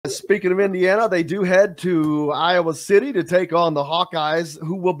speaking of Indiana, they do head to Iowa City to take on the Hawkeyes,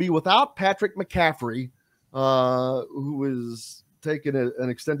 who will be without Patrick McCaffrey, who is taking an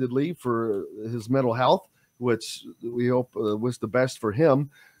extended leave for his mental health, which we hope was the best for him.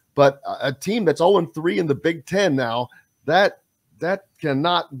 But a team that's 0-3 in the Big Ten now, that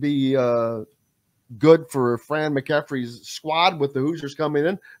cannot be good for Fran McCaffrey's squad with the Hoosiers coming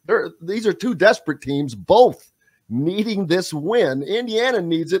in. These are two desperate teams, both needing this win. Indiana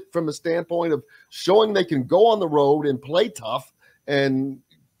needs it from a standpoint of showing they can go on the road and play tough and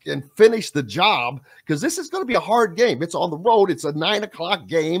finish the job, because this is going to be a hard game. It's on the road. It's a 9 o'clock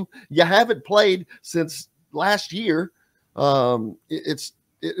game. You haven't played since last year.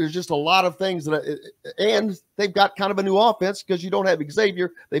 There's just a lot of things and they've got kind of a new offense because you don't have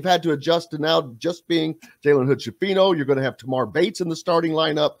Xavier. They've had to adjust to now just being Jalen Hood-Schifino. You're going to have Tamar Bates in the starting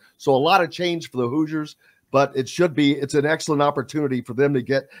lineup. So a lot of change for the Hoosiers, but it's an excellent opportunity for them to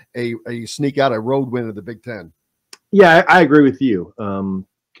get a sneak out, a road win in the Big Ten. Yeah, I agree with you.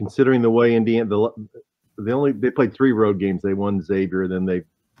 Considering the way Indiana, they played 3 road games. They won Xavier, then they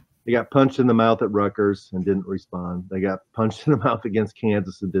got punched in the mouth at Rutgers and didn't respond. They got punched in the mouth against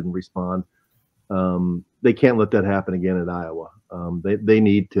Kansas and didn't respond. They can't let that happen again at Iowa. They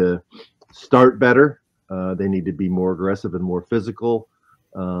need to start better. They need to be more aggressive and more physical.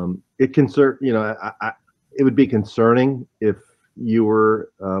 It would be concerning if you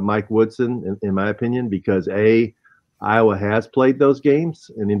were Mike Woodson, in my opinion, because Iowa has played those games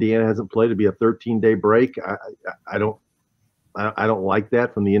and Indiana hasn't played. It'd be a 13-day break. I don't like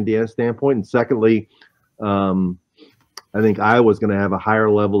that from the Indiana standpoint. And secondly, I think Iowa's going to have a higher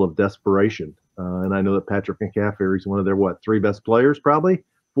level of desperation. And I know that Patrick McCaffrey is one of their, 3 best players, probably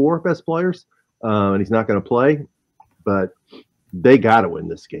 4 best players. And he's not going to play, but they got to win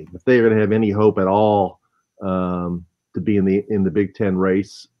this game. If they're going to have any hope at all to be in the Big Ten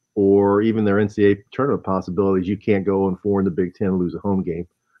race or even their NCAA tournament possibilities, you can't go 0-4 in the Big Ten and lose a home game.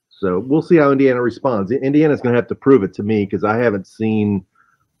 So we'll see how Indiana responds. Indiana's going to have to prove it to me because I haven't seen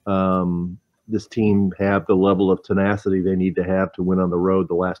this team have the level of tenacity they need to have to win on the road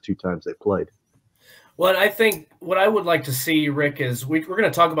the last 2 times they played. Well, I think what I would like to see, Rick, is we're going to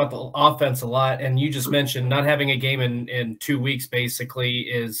talk about the offense a lot, and you just mentioned not having a game in 2 weeks basically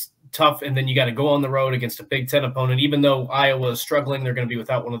is tough, and then you got to go on the road against a Big Ten opponent. Even though Iowa is struggling, they're going to be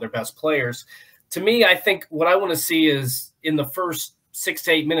without one of their best players. To me, I think what I want to see is in the first 6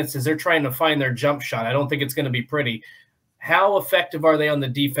 to 8 minutes is they're trying to find their jump shot. I don't think it's going to be pretty. How effective are they on the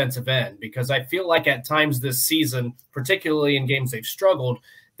defensive end? Because I feel like at times this season, particularly in games they've struggled,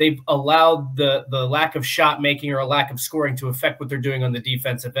 they've allowed the lack of shot making or a lack of scoring to affect what they're doing on the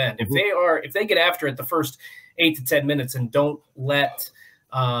defensive end. If they get after it the first 8 to 10 minutes and don't let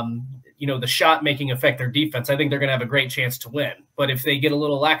the shot making affect their defense, I think they're going to have a great chance to win. But if they get a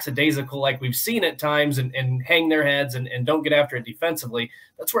little lackadaisical like we've seen at times and hang their heads and don't get after it defensively,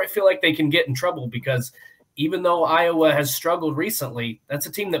 that's where I feel like they can get in trouble, because even though Iowa has struggled recently, that's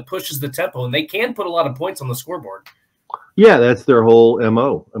a team that pushes the tempo and they can put a lot of points on the scoreboard. Yeah, that's their whole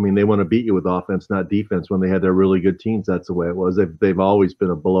MO. I mean, they want to beat you with offense, not defense. When they had their really good teams, that's the way it was. They've always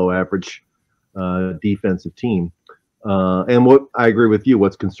been a below average defensive team. And what I agree with you,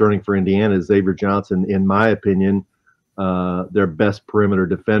 what's concerning for Indiana is Xavier Johnson, in my opinion, their best perimeter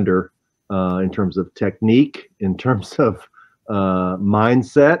defender in terms of technique, in terms of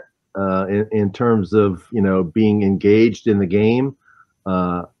mindset, in terms of, being engaged in the game.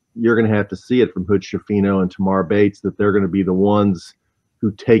 You're going to have to see it from Hood-Schifino and Tamar Bates that they're going to be the ones who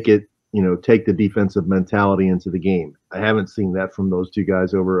take the defensive mentality into the game. I haven't seen that from those 2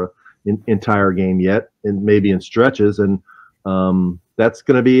 guys over an entire game yet, and maybe in stretches. And that's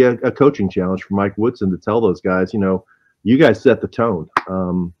going to be a coaching challenge for Mike Woodson to tell those guys, you guys set the tone.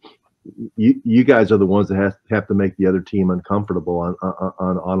 You guys are the ones that have to make the other team uncomfortable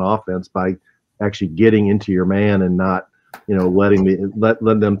on offense by actually getting into your man and not, letting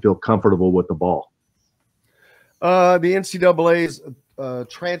them feel comfortable with the ball. The NCAA's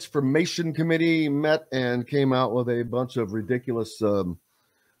Transformation Committee met and came out with a bunch of ridiculous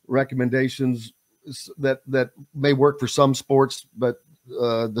recommendations that may work for some sports, but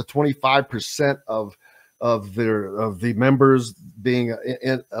the 25% of the members being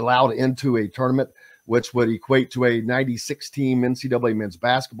allowed into a tournament, which would equate to a 96-team NCAA men's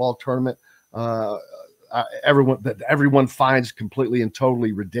basketball tournament, everyone finds completely and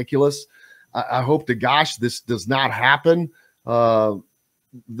totally ridiculous. I hope to gosh this does not happen.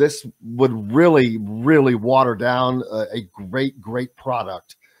 This would really, really water down a great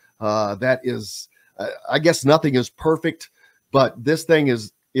product. That is, I guess nothing is perfect, but this thing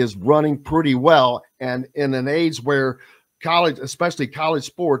is running pretty well. And in an age where college, especially college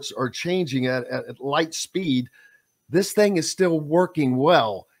sports, are changing at light speed, this thing is still working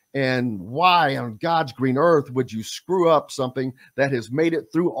well. And why on God's green earth would you screw up something that has made it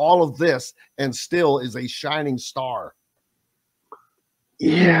through all of this and still is a shining star?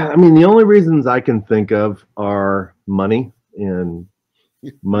 Yeah, I mean, the only reasons I can think of are money and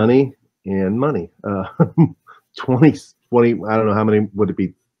money and money. 20, I don't know how many would it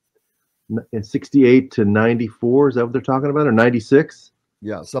be? 68 to 94, is that what they're talking about, or 96?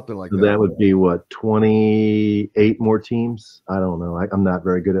 Yeah, something like So that. that would be what, 28 more teams? I don't know. I'm not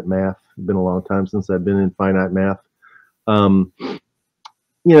very good at math. It's been a long time since I've been in finite math. You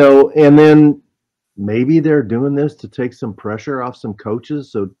know, and then maybe they're doing this to take some pressure off some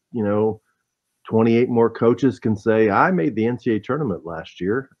coaches. So, you know, 28 more coaches can say, I made the NCAA tournament last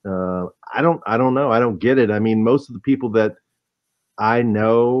year. I don't know. I don't get it. I mean, most of the people that I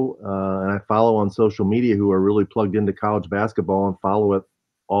know and I follow on social media who are really plugged into college basketball and follow it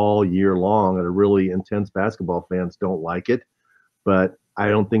all year long and are really intense basketball fans don't like it, but I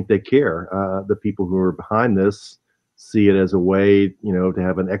don't think they care. The people who are behind this see it as a way, you know, to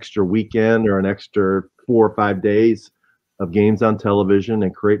have an extra weekend or an extra 4 or 5 days of games on television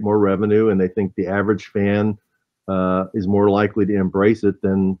and create more revenue. And they think the average fan is more likely to embrace it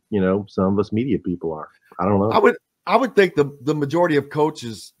than, you know, some of us media people are. I don't know. I would think the majority of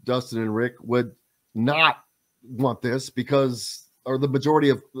coaches, Dustin and Rick, would not want this because, or the majority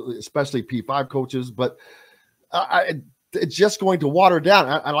of especially P5 coaches, but it's just going to water down.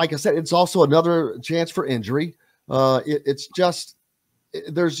 Like I said, it's also another chance for injury. It's just,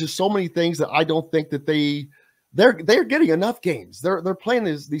 there's just so many things that I don't think that they're getting enough games. They're playing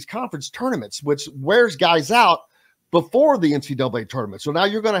these conference tournaments, which wears guys out before the NCAA tournament. So now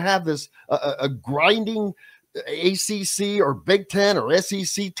you're going to have this a grinding ACC or Big Ten or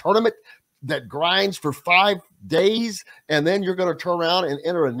SEC tournament that grinds for 5 days, and then you're going to turn around and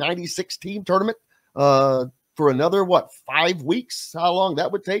enter a 96 team tournament for another 5 weeks? How long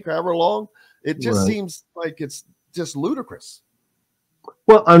that would take? However long. It just seems like it's just ludicrous.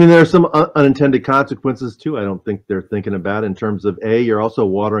 Well, I mean, there are some unintended consequences too. I don't think they're thinking about in terms of you're also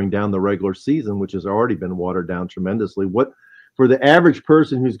watering down the regular season, which has already been watered down tremendously. What for the average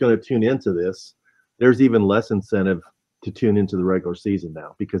person who's going to tune into this, there's even less incentive to tune into the regular season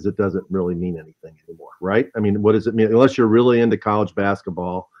now because it doesn't really mean anything anymore, right? I mean, what does it mean? Unless you're really into college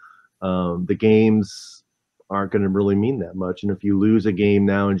basketball, the games aren't going to really mean that much. And if you lose a game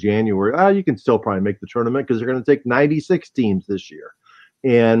now in January, you can still probably make the tournament because they're going to take 96 teams this year.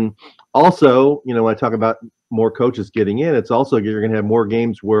 And also, you know, when I talk about more coaches getting in, it's also you're going to have more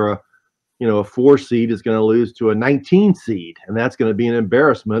games where a 4 seed is going to lose to a 19 seed, and that's going to be an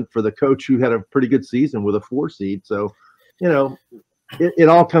embarrassment for the coach who had a pretty good season with a 4 seed. So, you know, it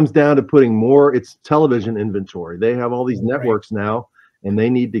all comes down to putting more. It's television inventory. They have all these networks now, and they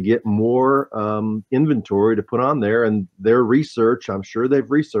need to get more inventory to put on there. And their research, I'm sure they've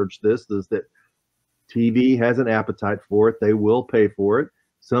researched this, is that TV has an appetite for it. They will pay for it.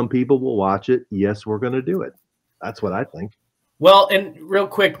 Some people will watch it. Yes, we're going to do it. That's what I think. Well, and real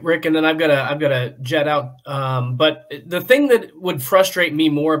quick, Rick, and then I've got to jet out. But the thing that would frustrate me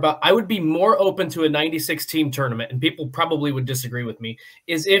more about, I would be more open to a 96 team tournament, and people probably would disagree with me,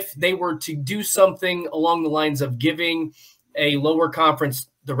 is if they were to do something along the lines of giving a lower conference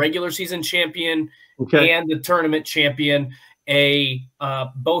the regular season champion and the tournament champion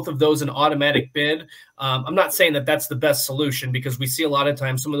both of those an automatic bid. I'm not saying that that's the best solution because we see a lot of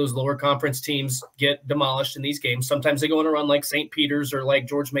times some of those lower conference teams get demolished in these games. Sometimes they go on a run like St. Peter's or like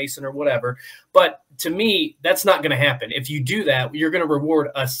George Mason or whatever. But to me, that's not going to happen. If you do that, you're going to reward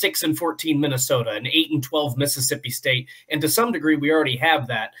a 6-14 Minnesota, an 8-12 Mississippi State. And to some degree, we already have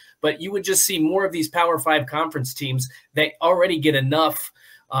that. But you would just see more of these Power 5 conference teams that already get enough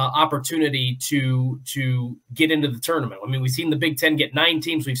opportunity to get into the tournament. I mean, we've seen the Big Ten get 9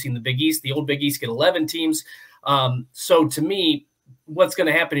 teams. We've seen the Big East, the old Big East, get 11 teams. So to me, what's going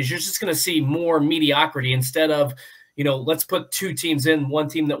to happen is you're just going to see more mediocrity instead of, you know, let's put 2 teams in, one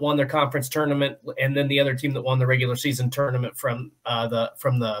team that won their conference tournament and then the other team that won the regular season tournament from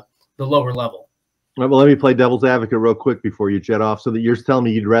the lower level. Well, let me play devil's advocate real quick before you jet off. So that you're telling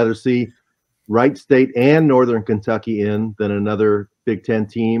me you'd rather see Wright State and Northern Kentucky in than another Big Ten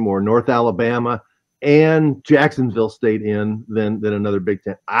team, or North Alabama and Jacksonville State in than another Big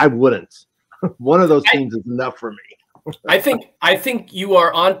Ten. I wouldn't. One of those teams is enough for me. I think you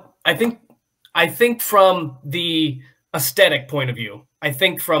are on. I think from the aesthetic point of view, I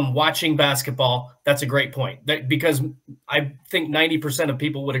think from watching basketball, that's a great point. Because I think 90% of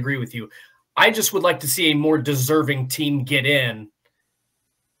people would agree with you. I just would like to see a more deserving team get in,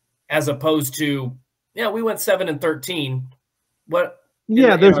 as opposed to Yeah, we went 7-13. What?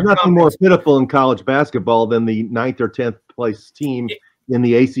 Yeah, there's nothing more pitiful in college basketball than the 9th or 10th place team in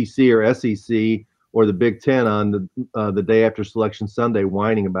the ACC or SEC or the Big Ten on the day after Selection Sunday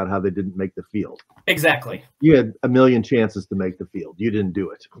whining about how they didn't make the field. Exactly. You had a million chances to make the field. You didn't do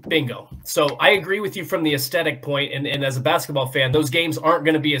it. Bingo. So I agree with you from the aesthetic point, and as a basketball fan, those games aren't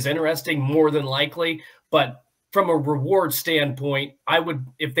going to be as interesting, more than likely, but from a reward standpoint, I would,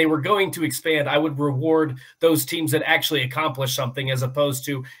 if they were going to expand, I would reward those teams that actually accomplish something, as opposed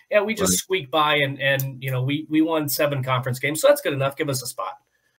to, yeah, we just squeak by and you know, we won 7 conference games, so that's good enough. Give us a spot.